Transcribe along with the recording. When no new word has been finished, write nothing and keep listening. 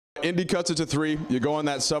Indy cuts it to 3. You go on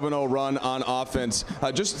that 7-0 run on offense.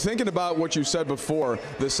 Just thinking about what you said before,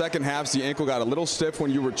 the second half, the ankle got a little stiff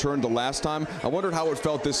when you returned the last time. I wondered how it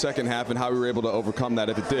felt this second half and how you were able to overcome that,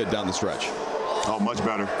 if it did, down the stretch. Oh, much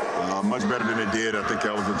better. Much better than it did. I think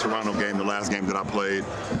that was the Toronto game, the last game that I played.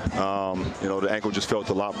 The ankle just felt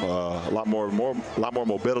a lot more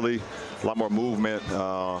mobility, a lot more movement.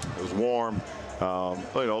 It was warm.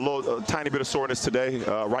 A tiny bit of soreness today,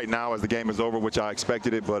 right now as the game is over, which I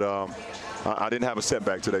expected it, but I didn't have a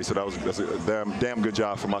setback today, so that's a damn good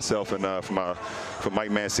job for myself and for Mike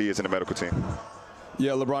Mancias and the medical team.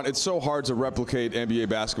 Yeah, LeBron, it's so hard to replicate NBA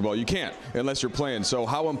basketball. You can't unless you're playing. So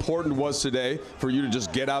how important was today for you to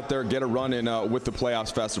just get out there, get a run in with the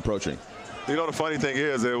playoffs fast approaching? You know, the funny thing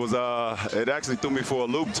is, it actually threw me for a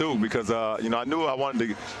loop too, because I knew I wanted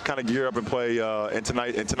to kind of gear up and play in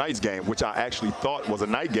tonight's game, which I actually thought was a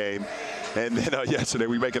night game. And then yesterday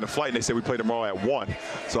we making a flight, and they said we play tomorrow at 1.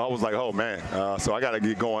 So I was like, oh man. So I got to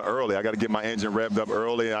get going early. I got to get my engine revved up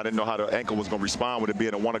early. And I didn't know how the ankle was going to respond with it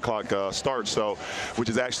being a 1 o'clock start, so which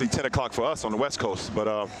is actually 10 o'clock for us on the West Coast.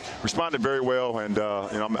 But responded very well, and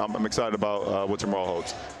I'm excited about what tomorrow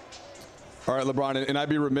holds. All right, LeBron, and I'd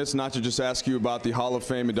be remiss not to just ask you about the Hall of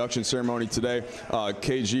Fame induction ceremony today.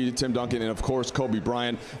 KG, Tim Duncan, and, of course, Kobe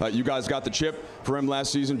Bryant. You guys got the chip for him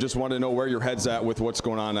last season. Just wanted to know where your head's at with what's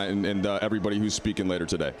going on and everybody who's speaking later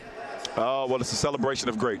today. Well, it's a celebration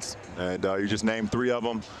of greats, and you just named 3 of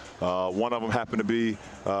them. One of them happened to be,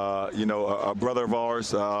 a brother of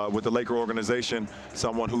ours with the Laker organization,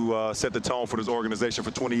 someone who set the tone for this organization for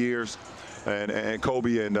 20 years. And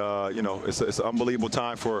Kobe, and it's an unbelievable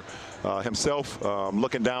time for himself,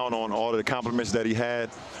 looking down on all of the accomplishments that he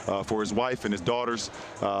had, for his wife and his daughters,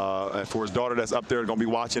 and for his daughter that's up there going to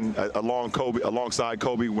be watching alongside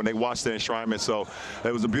Kobe when they watch the enshrinement. So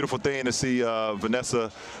it was a beautiful thing to see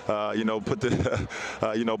Vanessa, put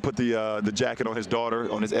the jacket on his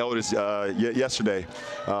daughter, on his eldest yesterday.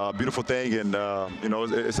 Beautiful thing, and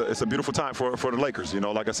it's a beautiful time for the Lakers.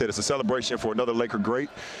 Like I said, it's a celebration for another Laker great,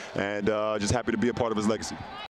 and just happy to be a part of his legacy.